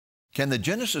Can the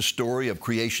Genesis story of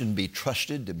creation be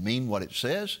trusted to mean what it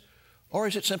says, or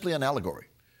is it simply an allegory?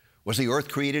 Was the earth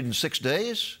created in 6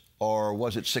 days, or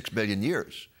was it 6 billion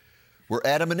years? Were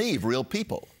Adam and Eve real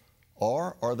people,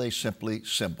 or are they simply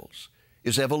symbols?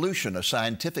 Is evolution a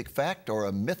scientific fact or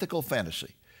a mythical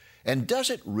fantasy? And does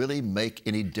it really make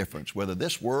any difference whether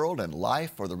this world and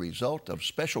life are the result of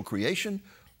special creation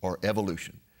or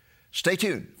evolution? Stay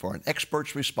tuned for an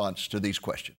expert's response to these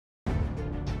questions.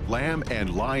 Lamb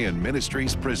and Lion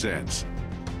Ministries presents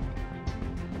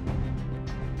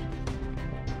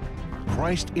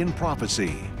Christ in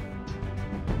Prophecy,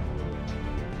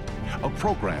 a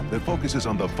program that focuses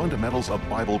on the fundamentals of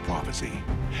Bible prophecy,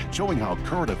 showing how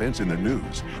current events in the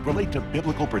news relate to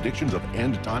biblical predictions of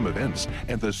end-time events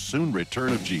and the soon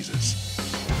return of Jesus.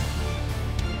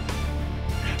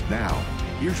 Now,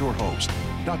 here's your host,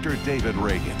 Dr. David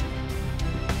Reagan.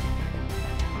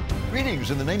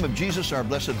 Greetings in the name of Jesus, our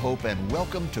blessed hope, and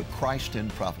welcome to Christ in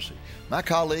Prophecy. My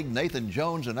colleague Nathan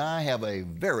Jones and I have a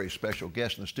very special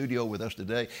guest in the studio with us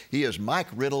today. He is Mike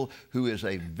Riddle, who is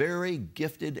a very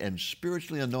gifted and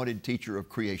spiritually anointed teacher of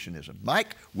creationism.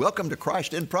 Mike, welcome to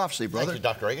Christ in Prophecy, brother. Thank you,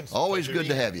 Dr. Reagan. Always good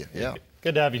to have you. Yeah.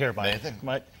 Good to have you here, Mike. Nathan.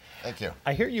 Mike, Thank you.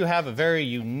 I hear you have a very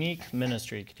unique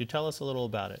ministry. Could you tell us a little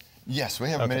about it? Yes, we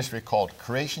have a ministry called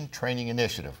Creation Training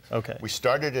Initiative. Okay. We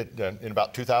started it in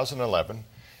about 2011.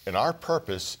 And our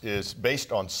purpose is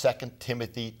based on 2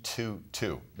 Timothy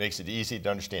 2:2. Makes it easy to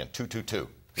understand. 2:2:2.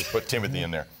 Just put Timothy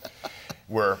in there.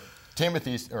 Where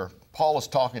Paul is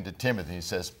talking to Timothy. He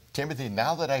says, Timothy,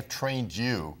 now that I've trained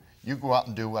you, you go out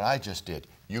and do what I just did.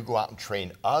 You go out and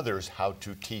train others how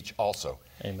to teach also.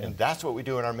 Amen. And that's what we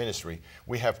do in our ministry.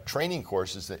 We have training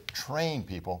courses that train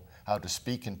people how to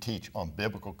speak and teach on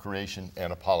biblical creation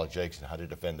and apologetics and how to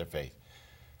defend their faith.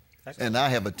 And I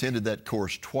have attended that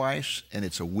course twice, and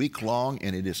it's a week long,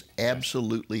 and it is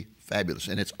absolutely fabulous.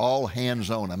 And it's all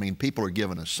hands-on. I mean, people are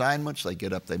given assignments. They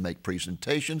get up, they make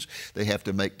presentations. They have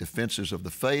to make defenses of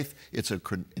the faith. It's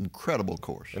an incredible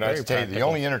course. And I have to tell you, the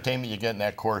only entertainment you get in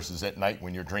that course is at night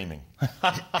when you're dreaming.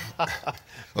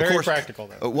 Very practical,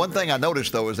 though. One thing I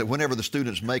noticed, though, is that whenever the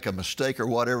students make a mistake or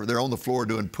whatever, they're on the floor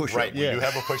doing push-ups. Right. We do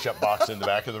have a push-up box in the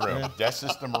back of the room. That's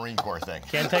just the Marine Corps thing.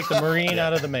 Can't take the Marine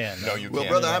out of the man. No, you can't. Well,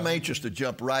 brother, I'm anxious to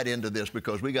jump right into this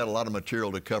because we got a lot of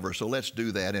material to cover, so let's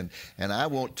do that. And I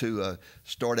want to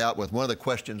start out with one of the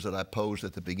questions that I posed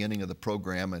at the beginning of the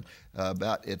program, and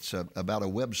about a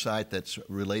website that's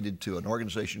related to an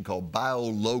organization called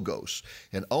BioLogos.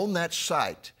 And on that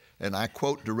site, and I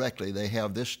quote directly, they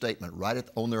have this statement right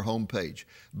on their homepage.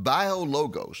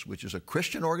 BioLogos, which is a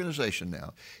Christian organization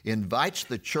now, invites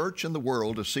the church and the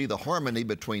world to see the harmony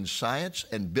between science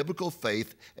and biblical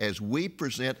faith as we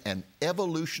present an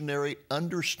evolutionary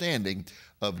understanding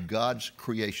of God's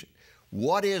creation.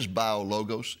 What is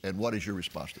BioLogos, and what is your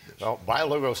response to this? Well,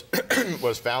 BioLogos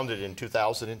was founded in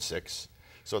 2006,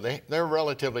 so they're a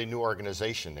relatively new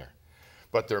organization there.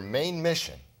 But their main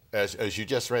mission, as you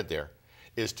just read there,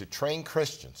 is to train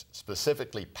Christians,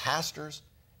 specifically pastors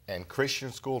and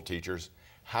Christian school teachers,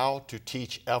 how to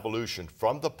teach evolution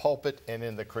from the pulpit and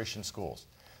in the Christian schools.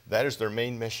 That is their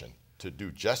main mission, to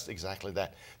do just exactly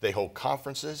that. They hold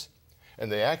conferences,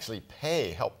 and they actually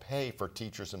help pay for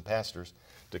teachers and pastors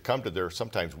to come to their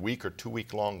sometimes week or 2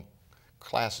 week long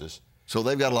classes. So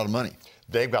they've got a lot of money.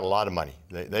 They've got a lot of money.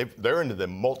 They're into the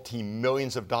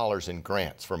multi-millions of dollars in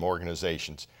grants from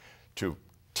organizations to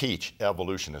teach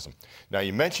evolutionism. Now,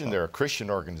 you mentioned they're a Christian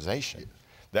organization.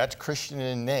 That's Christian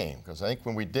in name, because I think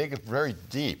when we dig very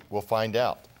deep, we'll find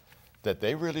out that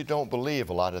they really don't believe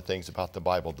a lot of things about the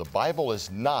Bible. The Bible is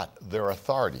not their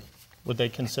authority. Would they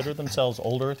consider themselves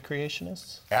old Earth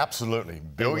creationists? Absolutely.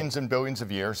 Billions and billions of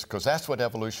years, because that's what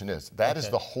evolution is. That is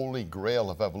the holy grail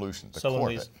of evolution, the so core when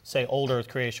we of it. say old Earth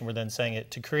creation, we're then saying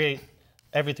it to create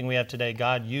everything we have today.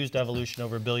 God used evolution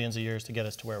over billions of years to get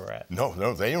us to where we're at. No,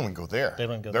 they don't even go there. They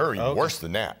don't go They're there. even worse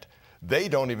than that. They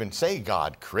don't even say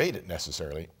God created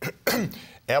necessarily.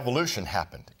 Evolution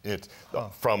happened. It's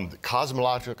from the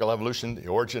cosmological evolution, the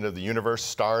origin of the universe,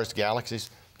 stars, galaxies.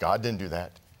 God didn't do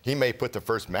that. He may put the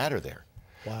first matter there.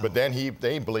 Wow. But then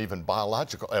they believe in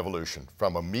biological evolution,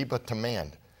 from amoeba to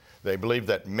man. They believe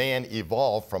that man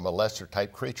evolved from a lesser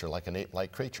type creature, like an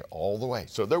ape-like creature, all the way.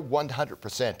 So they're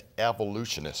 100%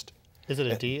 evolutionist. Is it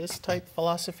a deist type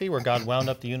philosophy where God wound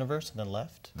up the universe and then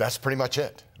left? That's pretty much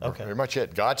it. Okay. Pretty much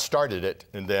it. God started it,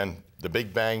 and then the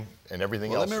Big Bang and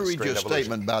everything else. Let me read you a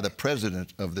statement by the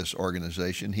president of this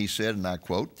organization. He said, and I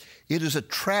quote, "It is a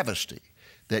travesty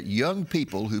that young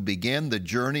people who begin the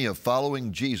journey of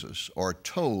following Jesus are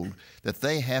told that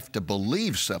they have to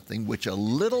believe something which a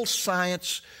little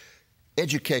science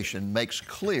education makes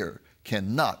clear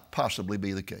cannot possibly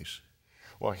be the case.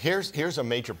 Well, here's a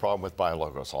major problem with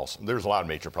biologos also. There's a lot of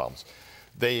major problems.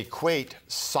 They equate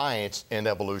science and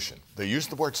evolution. They use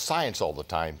the word science all the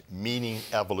time, meaning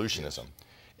evolutionism.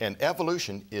 And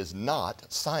evolution is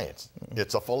not science.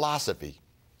 It's a philosophy.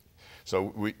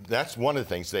 So that's one of the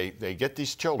things. They get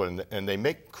these children, and they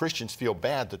make Christians feel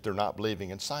bad that they're not believing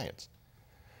in science.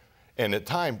 And at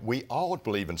the time, we all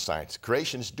believe in science.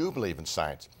 Creationists do believe in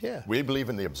science. Yeah. We believe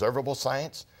in the observable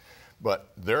science,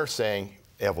 but they're saying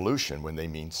evolution when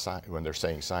they're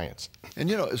saying science. And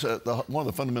you know, one of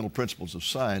the fundamental principles of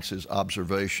science is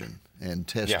observation and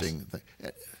testing.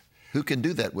 Yes. Who can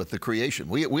do that with the creation?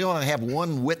 We only have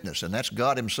one witness, and that's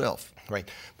God himself. Right.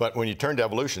 But when you turn to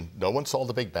evolution, no one saw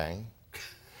the Big Bang.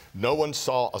 No one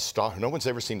saw a star. No one's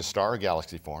ever seen a star or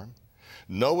galaxy form.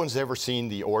 No one's ever seen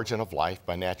the origin of life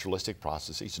by naturalistic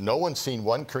processes. No one's seen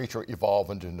one creature evolve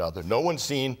into another. No one's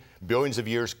seen billions of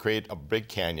years create a big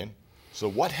canyon. So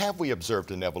what have we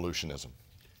observed in evolutionism?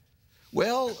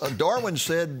 Well, Darwin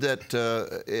said that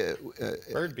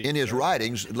in his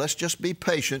writings, let's just be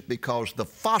patient because the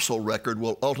fossil record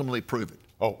will ultimately prove it.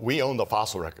 Oh, we own the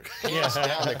fossil record. Yes,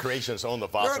 down the creationists own the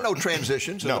fossil record. There are no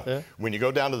transitions. No. Yeah. When you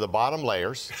go down to the bottom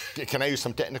layers, can I use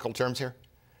some technical terms here?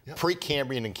 Yep.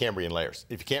 Precambrian and Cambrian layers.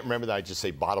 If you can't remember that, I just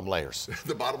say bottom layers.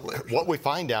 The bottom layers. What we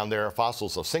find down there are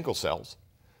fossils of single cells,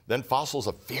 then fossils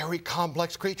of very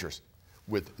complex creatures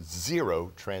with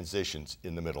zero transitions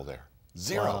in the middle there.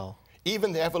 Zero. Wow.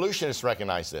 Even the evolutionists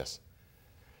recognize this.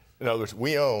 In other words,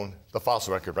 we own the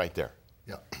fossil record right there.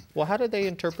 Yeah. Well, how do they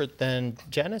interpret then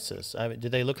Genesis? I mean, do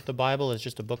they look at the Bible as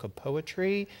just a book of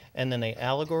poetry and then they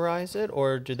allegorize it,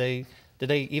 or do they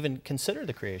even consider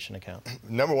the creation account?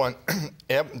 Number one,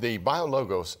 the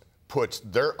Biologos puts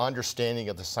their understanding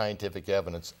of the scientific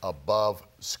evidence above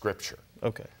Scripture.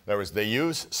 Okay. In other words, they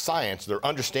use science, their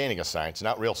understanding of science,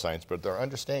 not real science, but their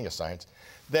understanding of science,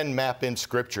 then map in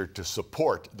Scripture to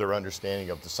support their understanding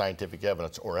of the scientific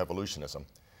evidence or evolutionism.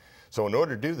 So in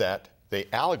order to do that, they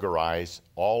allegorize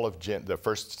all of the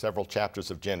first several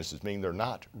chapters of Genesis, meaning they're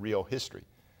not real history.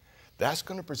 That's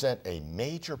going to present a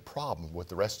major problem with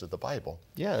the rest of the Bible.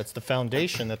 Yeah, it's the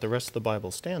foundation that the rest of the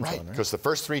Bible stands on, right? Because the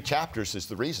first 3 chapters is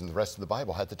the reason the rest of the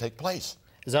Bible had to take place.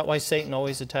 Is that why Satan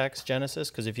always attacks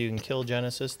Genesis? Because if you can kill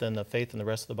Genesis, then the faith in the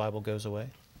rest of the Bible goes away?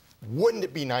 Wouldn't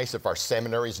it be nice if our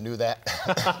seminaries knew that?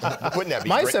 Wouldn't that be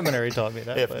My great? seminary taught me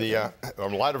that. If a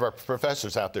lot of our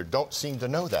professors out there don't seem to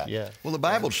know that. Yeah. Well, the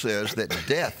Bible says that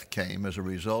death came as a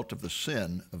result of the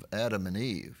sin of Adam and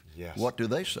Eve. Yes. What do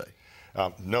they say?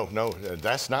 No,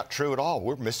 that's not true at all.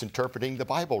 We're misinterpreting the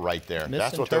Bible right there.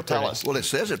 That's what they'll tell us. Well, it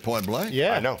says it point blank.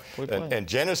 Yeah, I know. And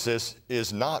Genesis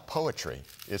is not poetry.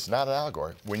 It's not an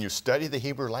allegory. When you study the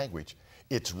Hebrew language,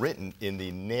 it's written in the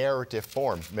narrative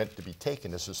form meant to be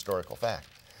taken as historical fact.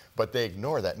 But they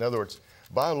ignore that. In other words,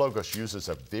 Biologos uses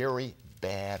a very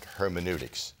bad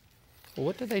hermeneutics. Well,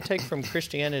 what do they take from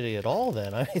Christianity at all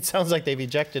then? I mean, it sounds like they've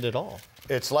ejected it all.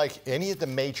 It's like any of the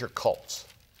major cults.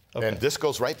 Okay. And this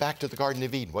goes right back to the Garden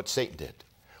of Eden, what Satan did.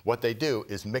 What they do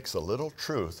is mix a little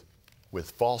truth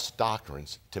with false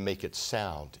doctrines to make it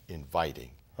sound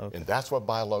inviting. Okay. And that's what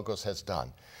Biologos has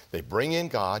done. They bring in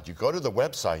God. You go to the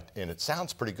website, and it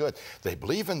sounds pretty good. They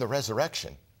believe in the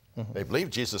resurrection. Mm-hmm. They believe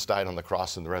Jesus died on the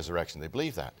cross and the resurrection. They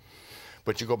believe that.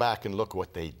 But you go back and look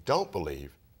what they don't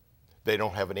believe. They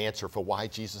don't have an answer for why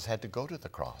Jesus had to go to the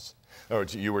cross. In other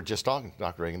words, you were just talking,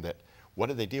 Dr. Reagan, that what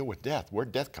do they deal with death?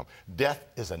 Where'd death come? Death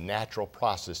is a natural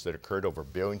process that occurred over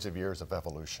billions of years of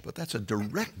evolution. But that's a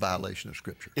direct violation of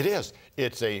Scripture. It is.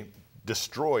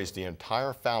 Destroys the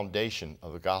entire foundation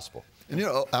of the gospel. And you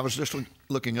know, I was just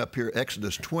looking up here,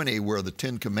 Exodus 20, where the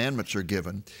 10 Commandments are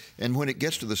given. And when it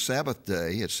gets to the Sabbath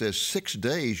day, it says, 6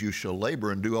 days you shall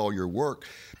labor and do all your work,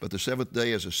 but the 7th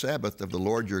day is a Sabbath of the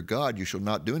Lord your God. You shall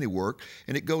not do any work.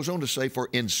 And it goes on to say, for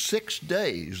in 6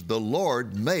 days the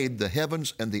Lord made the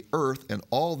heavens and the earth and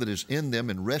all that is in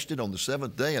them and rested on the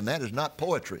 7th day. And that is not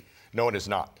poetry. No, it is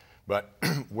not. But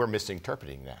we're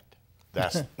misinterpreting that.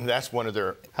 That's one of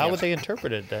their... How would they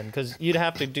interpret it then? Because you'd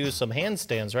have to do some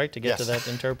handstands, right, to get to that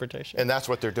interpretation. And that's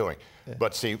what they're doing. Yeah.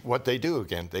 But see, what they do,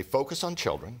 again, they focus on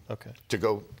children to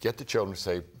go get the children to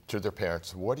say to their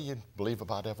parents, what do you believe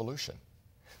about evolution?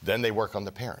 Then they work on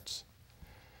the parents.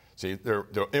 See, they're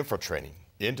infiltrating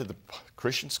into the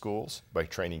Christian schools by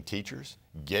training teachers,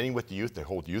 getting with the youth. They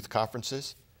hold youth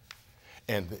conferences.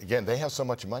 And again, they have so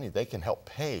much money, they can help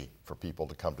pay for people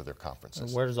to come to their conferences.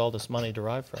 And where does all this money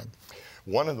derive from?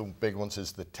 One of the big ones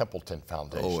is the Templeton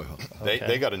Foundation. Oh, okay.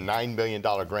 They got a $9 million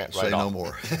grant right off. Say no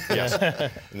more. Yes.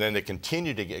 And then they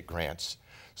continue to get grants.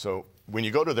 So when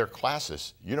you go to their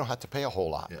classes, you don't have to pay a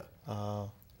whole lot. Yeah.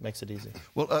 Makes it easy.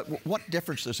 Well, what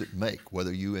difference does it make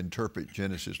whether you interpret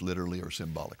Genesis literally or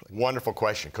symbolically? Wonderful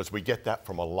question, because we get that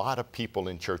from a lot of people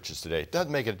in churches today. It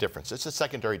doesn't make a difference. It's a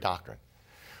secondary doctrine.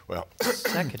 Well,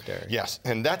 Secondary. yes,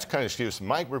 and that's kind of excuse.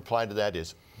 My reply to that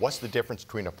is, what's the difference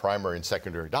between a primary and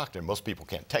secondary doctrine? Most people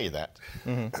can't tell you that.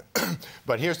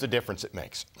 But here's the difference it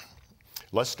makes.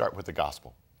 Let's start with the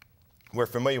gospel. We're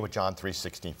familiar with John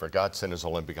 3:16, for God sent his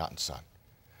only begotten Son.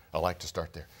 I like to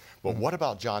start there. But what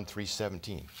about John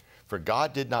 3:17? For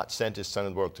God did not send his Son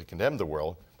in the world to condemn the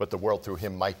world, but the world through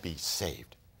him might be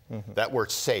saved. That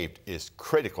word saved is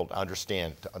critical to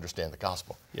understand the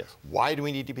gospel. Yes. Why do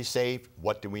we need to be saved?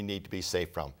 What do we need to be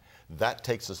saved from? That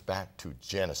takes us back to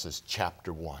Genesis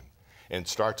chapter 1. And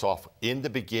starts off, in the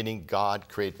beginning, God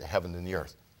created the heaven and the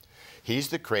earth. He's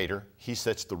the creator. He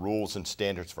sets the rules and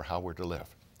standards for how we're to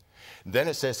live. Then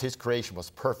it says his creation was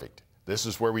perfect. This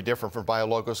is where we differ from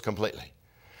Biologos completely.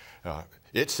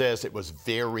 It says it was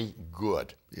very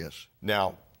good. Yes.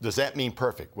 Now, does that mean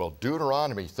perfect? Well,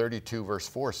 Deuteronomy 32 verse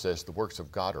 4 says the works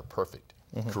of God are perfect.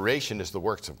 Creation is the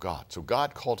works of God. So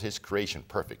God called his creation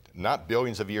perfect, not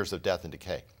billions of years of death and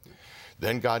decay.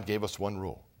 Then God gave us one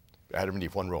rule. Adam and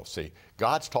Eve, one rule. See,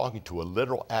 God's talking to a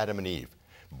literal Adam and Eve.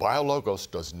 Biologos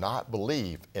does not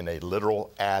believe in a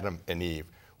literal Adam and Eve,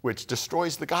 which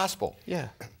destroys the gospel. Yeah.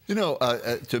 You know,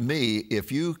 to me,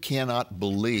 if you cannot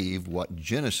believe what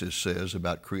Genesis says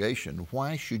about creation,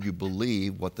 why should you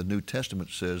believe what the New Testament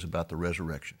says about the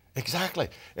resurrection? Exactly.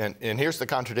 And here's the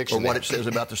contradiction. Or what it says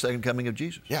about the second coming of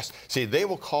Jesus. Yes. See, they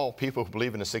will call people who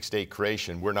believe in a six-day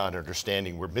creation, we're not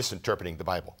understanding, we're misinterpreting the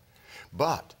Bible.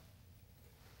 But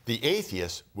the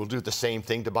atheists will do the same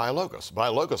thing to Biologos.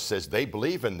 Biologos says they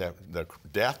believe in the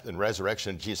death and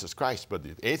resurrection of Jesus Christ, but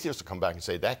the atheists will come back and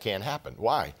say that can't happen.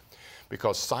 Why?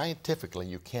 Because scientifically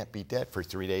you can't be dead for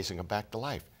 3 days and come back to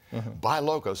life.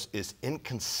 Biologos is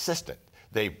inconsistent.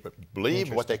 They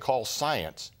believe what they call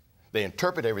science. They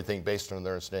interpret everything based on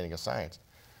their understanding of science.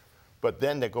 But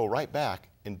then they go right back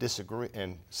and disagree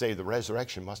and say the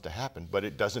resurrection must have happened, but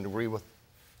it doesn't agree with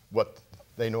what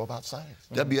they know about science.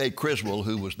 W.A. Criswell,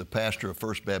 who was the pastor of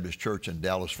First Baptist Church in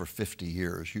Dallas for 50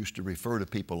 years, used to refer to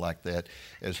people like that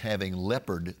as having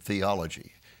leopard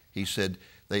theology. He said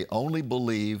they only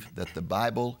believe that the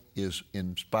Bible is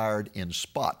inspired in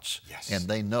spots, Yes. and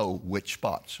they know which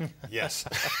spots. Yes.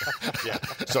 Yeah.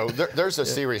 So there's a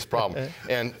serious problem.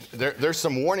 And there's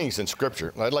some warnings in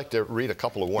Scripture. I'd like to read a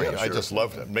couple of warnings. Yeah, sure. I just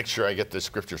love to make sure I get the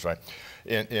Scriptures right.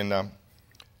 In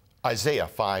Isaiah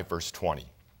 5, verse 20,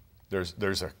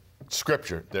 there's a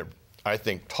Scripture that I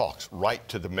think talks right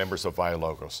to the members of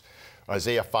Biologos.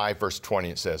 Isaiah 5, verse 20,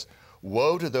 it says,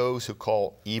 "Woe to those who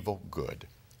call evil good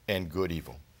and good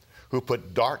evil, who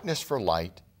put darkness for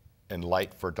light and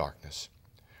light for darkness,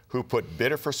 who put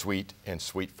bitter for sweet and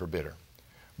sweet for bitter."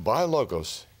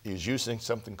 Biologos is using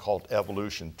something called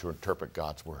evolution to interpret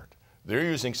God's word. They're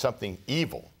using something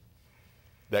evil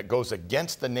that goes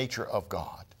against the nature of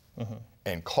God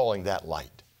and calling that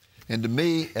light. And to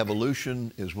me,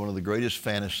 evolution is one of the greatest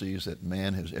fantasies that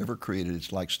man has ever created.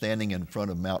 It's like standing in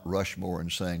front of Mount Rushmore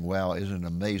and saying, wow, isn't it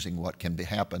amazing what can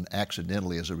happen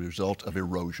accidentally as a result of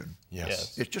erosion?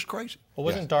 Yes. It's just crazy. Well,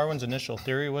 wasn't Darwin's initial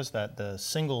theory was that the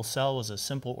single cell was a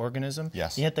simple organism?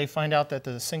 Yes. And yet they find out that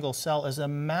the single cell is a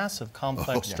massive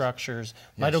complex structures,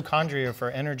 mitochondria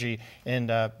for energy, and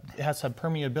it has some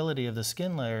permeability of the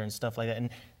skin layer and stuff like that.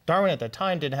 And Darwin at the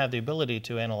time didn't have the ability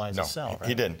to analyze a cell, right?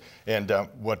 He didn't. And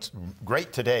what's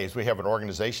great today is we have an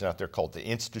organization out there called the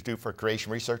Institute for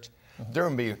Creation Research. They're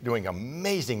doing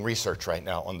amazing research right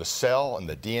now on the cell and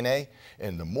the DNA.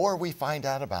 And the more we find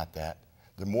out about that,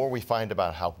 the more we find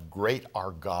about how great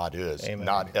our God is, Amen.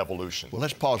 not evolution. Well,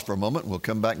 let's pause for a moment and we'll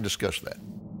come back and discuss that.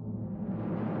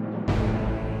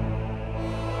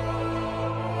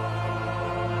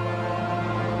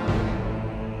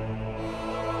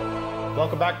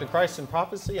 Welcome back to Christ in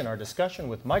Prophecy and our discussion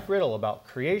with Mike Riddle about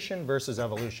creation versus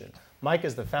evolution. Mike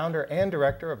is the founder and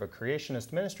director of a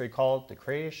creationist ministry called the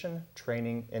Creation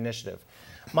Training Initiative.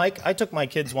 Mike, I took my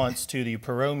kids once to the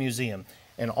Perot Museum,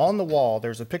 and on the wall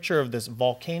there's a picture of this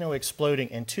volcano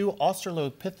exploding and two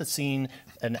Australopithecine,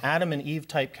 an Adam and Eve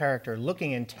type character,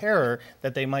 looking in terror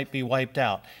that they might be wiped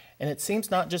out. And it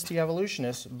seems not just the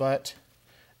evolutionists, but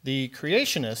the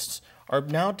creationists are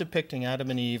now depicting Adam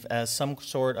and Eve as some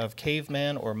sort of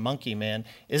caveman or monkey man.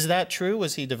 Is that true?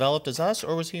 Was he developed as us,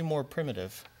 or was he more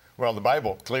primitive? Well, the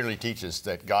Bible clearly teaches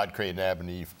that God created Adam and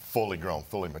Eve fully grown,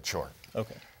 fully mature.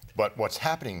 Okay. But what's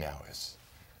happening now is,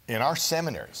 in our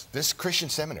seminaries, this Christian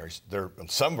seminaries,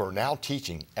 some are now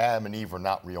teaching Adam and Eve are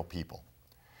not real people.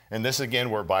 And this, again,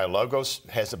 where Biologos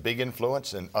has a big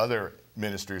influence and other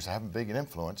ministries have a big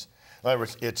influence. In other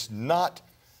words, it's not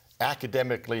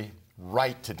academically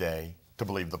right today to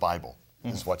believe the Bible,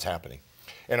 is what's happening.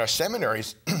 And our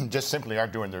seminaries just simply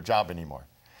aren't doing their job anymore.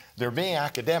 They're being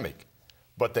academic,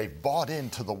 but they've bought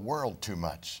into the world too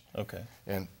much. Okay.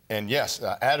 And yes,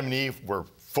 Adam and Eve were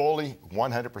fully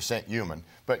 100% human,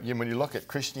 but when you look at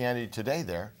Christianity today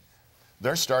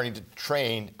they're starting to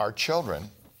train our children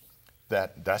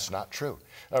that that's not true.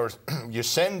 In other words, you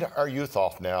send our youth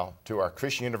off now to our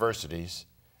Christian universities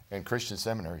and Christian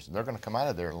seminaries, and they're going to come out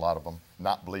of there, a lot of them,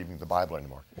 not believing the Bible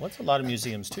anymore. What's a lot of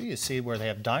museums, too, you see where they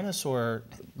have dinosaur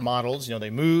models, you know, they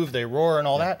move, they roar and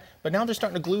all that, but now they're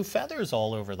starting to glue feathers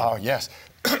all over them. Oh, yes.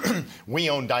 We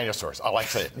own dinosaurs. I like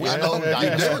to say it. We own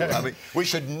dinosaurs. I mean, we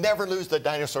should never lose the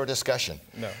dinosaur discussion.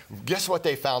 No. Guess what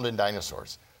they found in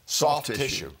dinosaurs? Soft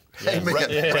tissue. Yes.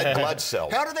 Red blood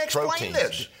cells. How do they explain proteins.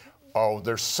 this? Oh,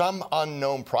 there's some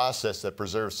unknown process that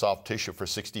preserves soft tissue for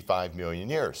 65 million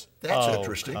years. That's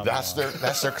interesting. That's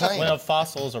their claim. When a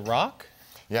fossil is a rock?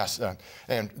 Yes,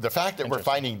 and the fact that we're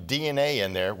finding DNA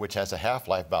in there, which has a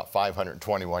half-life about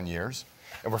 521 years,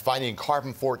 and we're finding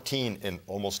carbon-14 in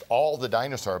almost all the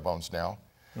dinosaur bones now,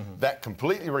 that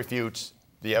completely refutes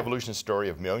the evolution story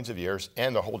of millions of years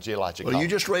and the whole geologic Well, column. you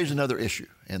just raised another issue,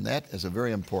 and that is a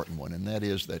very important one, and that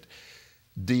is that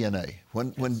DNA.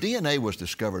 When DNA was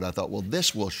discovered, I thought, well,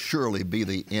 this will surely be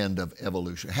the end of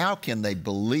evolution. How can they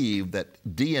believe that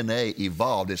DNA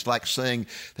evolved? It's like saying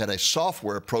that a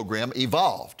software program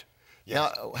evolved.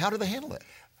 Yes. Now, how do they handle that?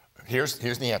 Here's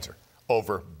the answer.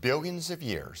 Over billions of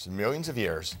years, millions of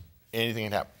years, anything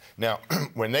can happen. Now,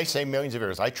 when they say millions of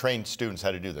years, I train students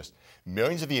how to do this.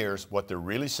 Millions of years, what they're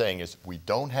really saying is, we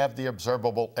don't have the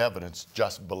observable evidence,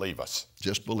 just believe us.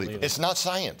 Just believe it. It's not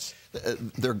science.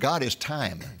 Their God is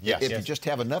time. Yes. If Yes. you just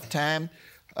have enough time,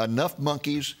 enough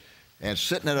monkeys, and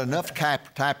sitting at enough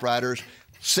typewriters,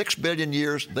 6 billion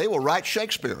years, they will write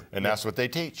Shakespeare. And that's what they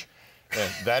teach.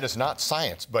 And that is not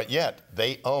science, but yet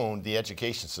they own the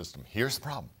education system. Here's the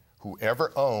problem.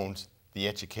 Whoever owns the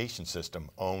education system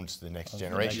owns the next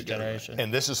generation.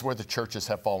 And this is where the churches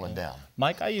have fallen down.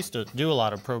 Mike, I used to do a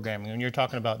lot of programming. When you're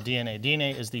talking about DNA,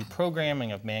 DNA is the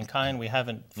programming of mankind. We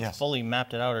haven't fully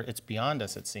mapped it out, or it's beyond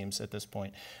us, it seems, at this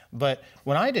point. But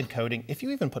when I did coding, if you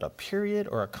even put a period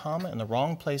or a comma in the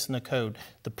wrong place in the code,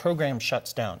 the program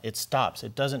shuts down. It stops.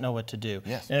 It doesn't know what to do.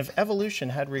 Yes. And if evolution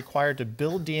had required to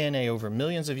build DNA over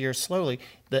millions of years slowly,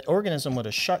 the organism would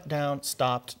have shut down,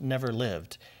 stopped, never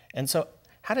lived. And so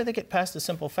how did they get past the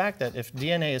simple fact that if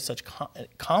DNA is such a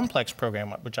complex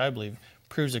program, which I believe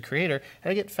proves a creator,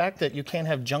 how do you get the fact that you can't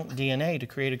have junk DNA to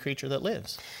create a creature that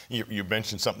lives? You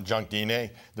mentioned something, junk DNA.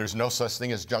 There's no such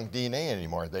thing as junk DNA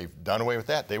anymore. They've done away with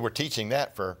that. They were teaching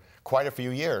that for quite a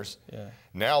few years. Yeah.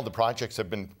 Now the projects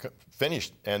have been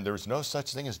finished, and there's no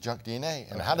such thing as junk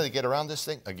DNA. And how do they get around this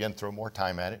thing? Again, throw more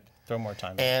time at it. Throw more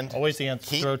time. And always the answer.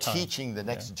 Keep throw time. teaching the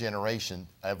next generation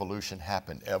evolution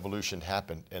happened,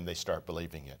 and they start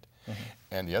believing it.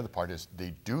 And the other part is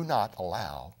they do not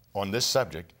allow, on this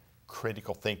subject,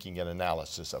 critical thinking and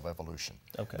analysis of evolution.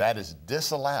 Okay. That is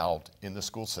disallowed in the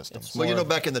school system. Well, you know,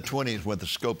 back in the 20s when the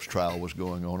Scopes trial was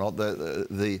going on,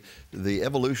 the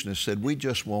evolutionists said, we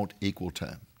just want equal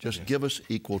time. Just give us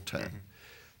equal time.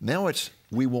 Now it's,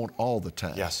 we want all the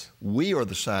time. Yes. We are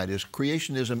the scientists.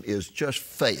 Creationism is just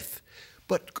faith.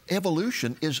 But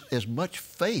evolution is as much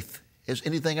faith as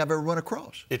anything I've ever run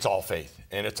across. It's all faith,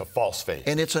 and it's a false faith.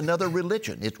 And it's another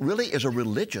religion. It really is a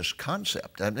religious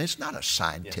concept. I mean, it's not a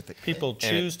scientific. People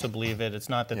choose to believe it. It's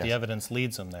not that the evidence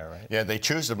leads them there, right? Yeah, they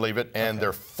choose to believe it, and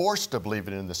they're forced to believe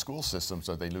it in the school system,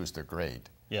 so they lose their grade.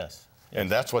 Yes. And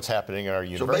that's what's happening in our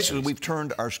universities. So basically, we've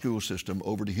turned our school system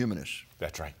over to humanists.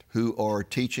 That's right. Who are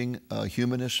teaching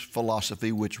humanist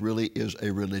philosophy, which really is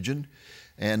a religion.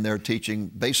 And they're teaching,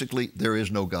 basically, there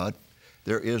is no God.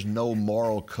 There is no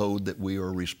moral code that we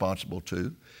are responsible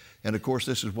to. And of course,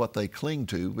 this is what they cling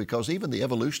to, because even the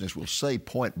evolutionists will say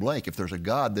point blank, if there's a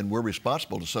God, then we're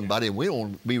responsible to somebody, and we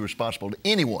don't be responsible to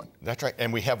anyone. That's right.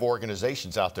 And we have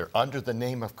organizations out there under the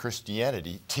name of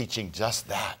Christianity teaching just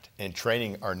that and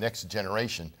training our next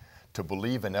generation to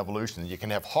believe in evolution. You can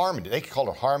have harmony. They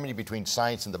call it harmony between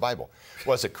science and the Bible.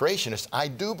 Well, as a creationist, I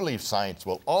do believe science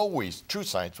will always, true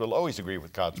science will always agree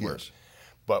with God's word.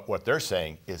 But what they're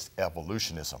saying is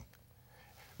evolutionism.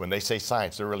 When they say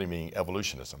science, they're really meaning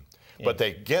evolutionism. Yeah. But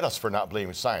they get us for not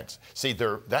believing science. See,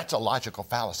 that's a logical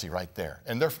fallacy right there.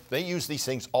 And they use these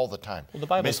things all the time. Well, the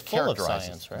Bible's full of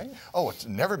science, right? Oh, it's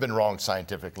never been wrong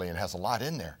scientifically and has a lot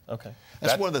in there. Okay.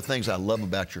 That's one of the things I love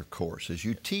about your course is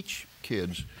you teach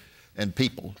kids and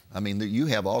people. I mean, you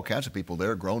have all kinds of people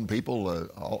there, grown people,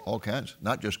 all kinds,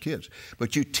 not just kids.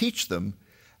 But you teach them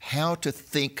how to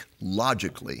think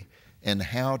logically and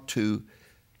how to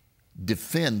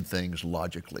defend things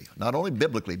logically, not only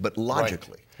biblically, but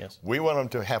logically. Right. Yes. We want them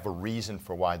to have a reason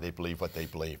for why they believe what they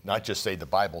believe, not just say the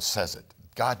Bible says it.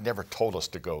 God never told us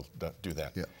to go do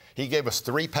that. Yeah. He gave us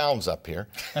 3 pounds up here.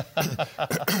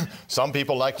 Some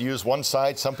people like to use one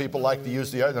side, some people like to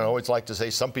use the other. I always like to say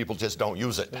some people just don't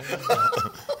use it.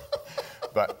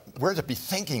 But we're to be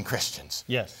thinking Christians.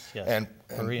 Yes, yes.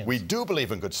 And we do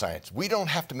believe in good science. We don't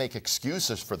have to make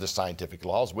excuses for the scientific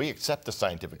laws. We accept the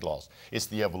scientific laws. It's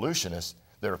the evolutionists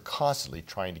that are constantly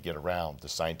trying to get around the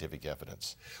scientific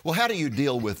evidence. Well, how do you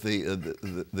deal with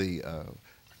the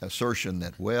assertion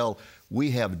that, well,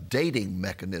 we have dating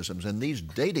mechanisms, and these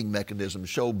dating mechanisms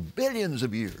show billions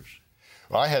of years?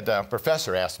 Well, I had a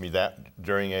professor ask me that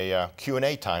during a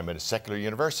Q&A time at a secular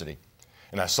university,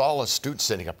 and I saw a student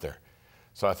sitting up there.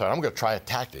 So I thought, I'm going to try a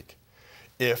tactic.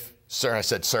 I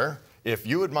said, sir, if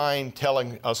you would mind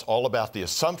telling us all about the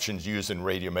assumptions used in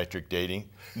radiometric dating,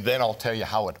 then I'll tell you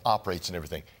how it operates and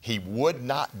everything. He would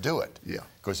not do it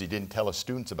because he didn't tell his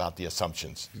students about the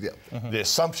assumptions. The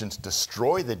assumptions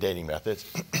destroy the dating methods.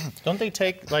 Don't they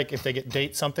take, like, if they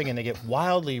date something and they get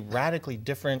wildly, radically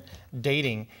different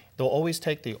dating, they'll always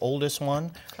take the oldest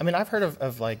one? I mean, I've heard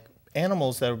of like,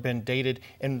 animals that have been dated,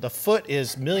 and the foot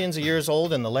is millions of years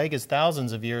old and the leg is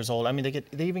thousands of years old. I mean,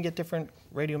 they even get different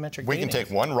radiometric We dating. can take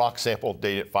one rock sample,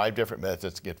 date it 5 different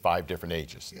methods, get 5 different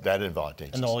ages. That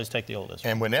invalidates And they'll always take the oldest.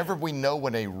 And whenever we know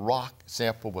when a rock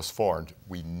sample was formed,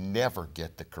 we never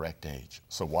get the correct age.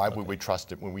 So why would we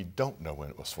trust it when we don't know when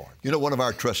it was formed? You know, one of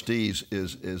our trustees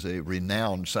is a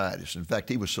renowned scientist. In fact,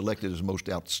 he was selected as the most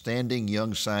outstanding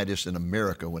young scientist in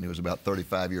America when he was about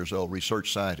 35 years old,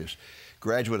 research scientist.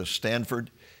 Graduate of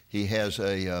Stanford. He has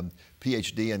a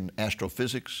PhD in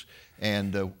astrophysics,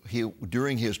 and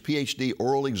during his PhD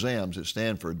oral exams at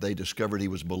Stanford, they discovered he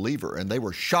was a believer, and they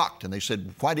were shocked, and they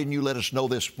said, why didn't you let us know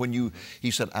this when you,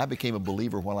 he said, I became a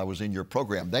believer while I was in your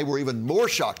program. They were even more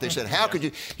shocked. They said, how could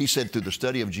you? He said, through the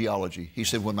study of geology. He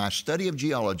said, when my study of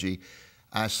geology,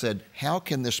 I said, how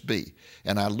can this be?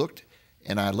 And I looked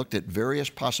at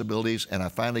various possibilities, and I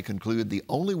finally concluded the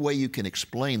only way you can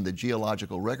explain the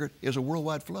geological record is a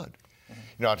worldwide flood.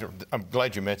 You know, I'm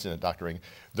glad you mentioned it, Dr. Reagan.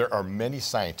 There are many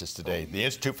scientists today. The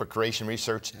Institute for Creation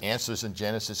Research, Answers in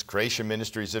Genesis, Creation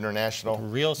Ministries International.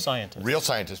 Real scientists. Real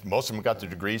scientists. Most of them got their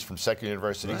degrees from secular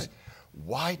universities. Right.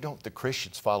 Why don't the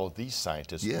Christians follow these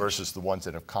scientists versus the ones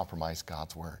that have compromised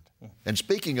God's Word? And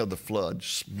speaking of the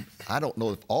floods, I don't know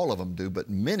if all of them do,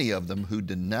 but many of them who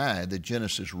deny the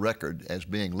Genesis record as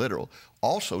being literal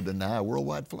also deny a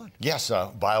worldwide flood. Yes,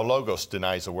 Biologos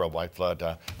denies a worldwide flood.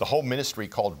 The whole ministry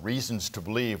called Reasons to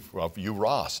Believe of U.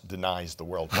 Ross denies the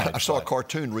worldwide flood. I saw a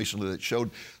cartoon recently that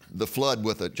showed the flood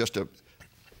with just a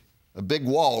big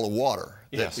wall of water.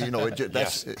 Yes. You know, but it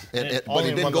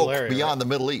didn't go beyond the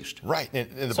Middle East. Right.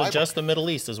 In the so Bible, just the Middle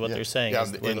East is what they're saying. Yeah,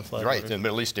 is where the flood right, in the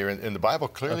Middle East here. And the Bible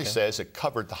clearly says it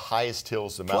covered the highest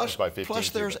hills of the mountains by 15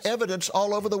 Plus, there's cubits. evidence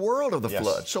all over the world of the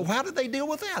flood. So how did they deal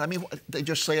with that? I mean, they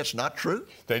just say it's not true?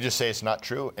 They just say it's not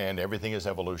true, and everything is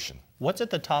evolution. What's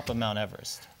at the top of Mount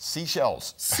Everest?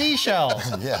 Seashells. Seashells.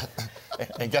 Yeah.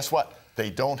 And guess what? They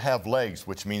don't have legs,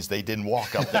 which means they didn't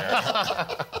walk up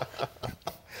there.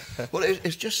 Well,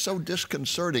 it's just so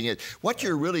disconcerting. What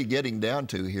you're really getting down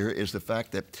to here is the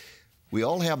fact that we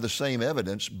all have the same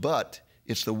evidence, but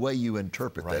it's the way you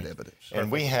interpret that evidence.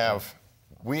 And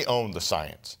we own the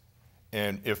science.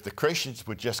 And if the Christians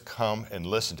would just come and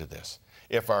listen to this,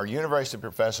 if our university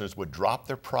professors would drop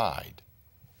their pride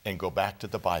and go back to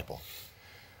the Bible,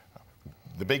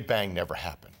 the Big Bang never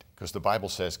happened because the Bible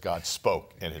says God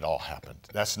spoke and it all happened.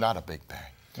 That's not a Big Bang.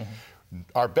 Mm-hmm.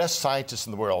 Our best scientists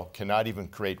in the world cannot even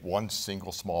create one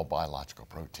single small biological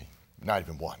protein, not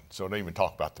even one. So don't even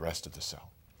talk about the rest of the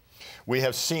cell. We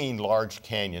have seen large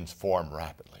canyons form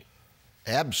rapidly.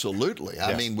 Absolutely. Yes.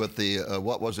 I mean, with the,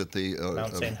 what was it, the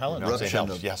Mount St. Helens. Mount St.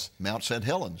 Helens, yes. Mount St.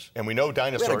 Helens. And we know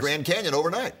dinosaurs. We had a Grand Canyon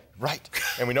overnight. Right.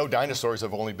 And we know dinosaurs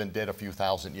have only been dead a few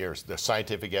thousand years. The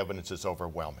scientific evidence is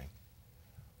overwhelming.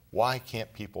 Why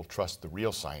can't people trust the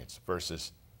real science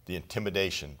versus the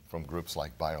intimidation from groups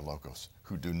like Biologos,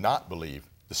 who do not believe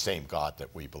the same God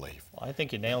that we believe? Well, I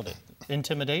think you nailed it.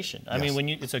 Intimidation. I mean,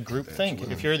 it's a group think.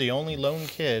 If you're the only lone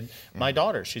kid, my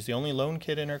daughter, she's the only lone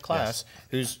kid in her class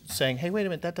who's saying, hey, wait a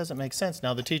minute, that doesn't make sense.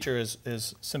 Now, the teacher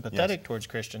is sympathetic towards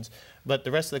Christians, but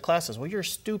the rest of the class says, well, you're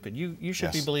stupid. You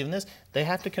should be believing this. They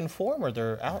have to conform or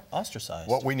they're ostracized.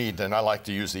 What we need, and I like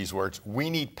to use these words,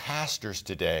 we need pastors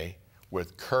today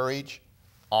with courage,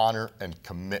 honor, and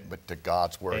commitment to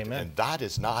God's Word. Amen. And that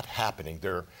is not happening.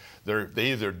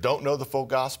 They either don't know the full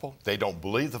gospel, they don't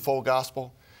believe the full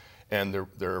gospel, and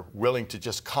they're willing to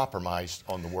just compromise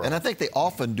on the Word. And I think they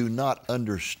often do not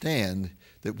understand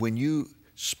that when you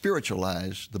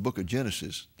spiritualize the book of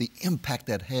Genesis, the impact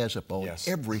that has upon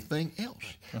everything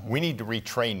else. We need to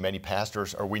retrain many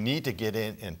pastors, or we need to get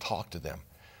in and talk to them.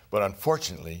 But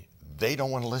unfortunately, they don't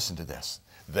want to listen to this.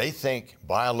 They think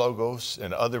Biologos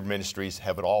and other ministries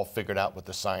have it all figured out with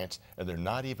the science, and they're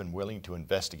not even willing to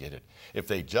investigate it. If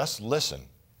they just listen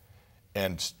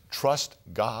and trust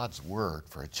God's word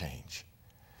for a change,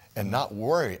 and not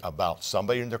worry about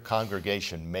somebody in their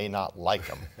congregation may not like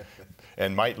them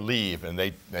and might leave and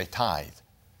they tithe.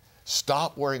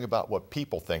 Stop worrying about what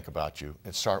people think about you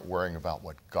and start worrying about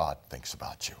what God thinks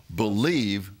about you.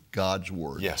 Believe God's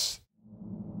word. Yes.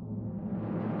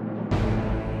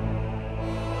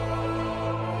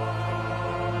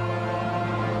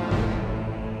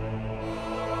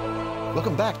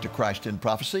 Welcome back to Christ in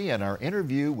Prophecy and our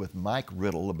interview with Mike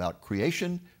Riddle about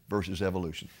creation versus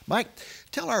evolution. Mike,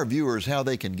 tell our viewers how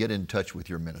they can get in touch with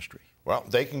your ministry. Well,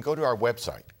 they can go to our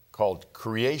website called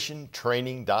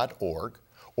creationtraining.org,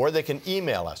 or they can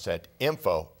email us at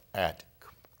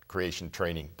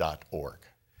info@creationtraining.org.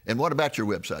 And what about your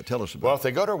website? Tell us about it. Well, if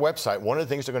they go to our website, one of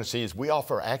the things they're going to see is we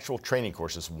offer actual training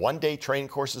courses, 1-day training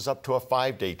courses up to a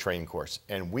 5-day training course.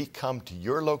 And we come to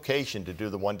your location to do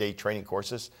the 1-day training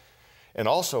courses. And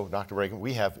also, Dr. Reagan,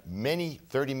 we have many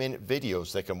 30-minute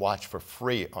videos they can watch for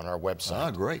free on our website.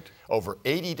 Ah, great. Over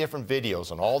 80 different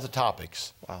videos on all the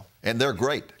topics. Wow. And they're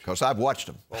great, because I've watched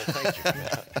them. Well, thank you.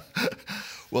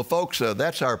 Well, folks,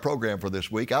 that's our program for this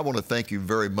week. I want to thank you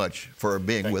very much for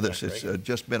being with us. It's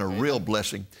just been a real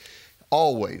blessing,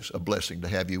 always a blessing to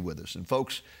have you with us. And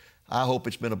folks, I hope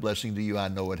it's been a blessing to you. I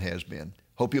know it has been.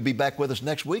 Hope you'll be back with us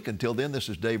next week. Until then, this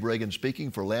is Dave Reagan speaking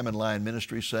for Lamb and Lion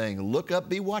Ministries, saying, look up,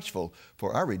 be watchful,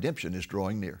 for our redemption is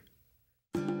drawing near.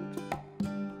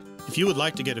 If you would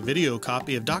like to get a video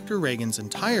copy of Dr. Reagan's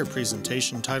entire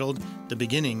presentation titled The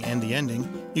Beginning and the Ending,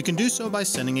 you can do so by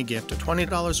sending a gift of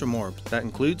 $20 or more. That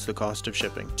includes the cost of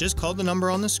shipping. Just call the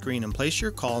number on the screen and place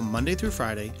your call Monday through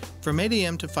Friday from 8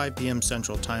 a.m. to 5 p.m.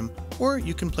 Central Time, or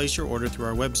you can place your order through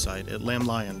our website at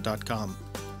lamblion.com.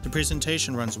 The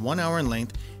presentation runs 1 hour in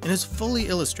length and is fully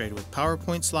illustrated with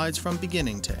PowerPoint slides from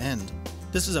beginning to end.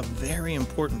 This is a very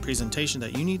important presentation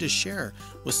that you need to share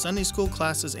with Sunday school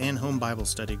classes and home Bible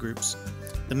study groups.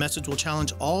 The message will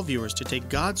challenge all viewers to take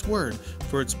God's Word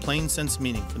for its plain sense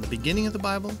meaning from the beginning of the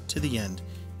Bible to the end.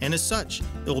 And as such,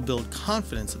 it will build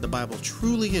confidence that the Bible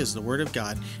truly is the Word of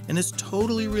God and is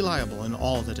totally reliable in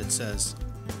all that it says.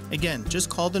 Again, just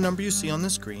call the number you see on the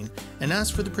screen and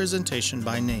ask for the presentation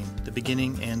by name, the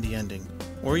beginning and the ending.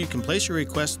 Or you can place your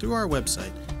request through our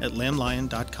website at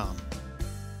lamblion.com.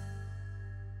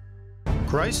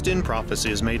 Christ in Prophecy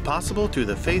is made possible through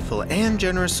the faithful and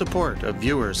generous support of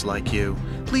viewers like you.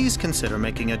 Please consider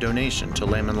making a donation to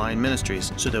Lamb and Lion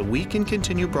Ministries so that we can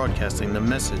continue broadcasting the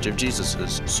message of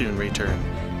Jesus' soon return.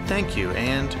 Thank you,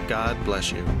 and God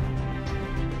bless you.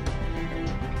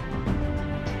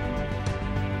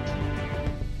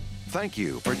 Thank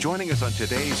you for joining us on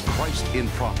today's Christ in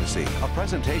Prophecy, a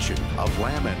presentation of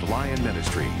Lamb and Lion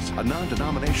Ministries, a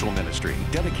non-denominational ministry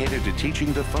dedicated to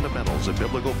teaching the fundamentals of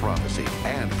biblical prophecy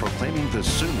and proclaiming the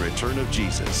soon return of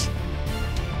Jesus.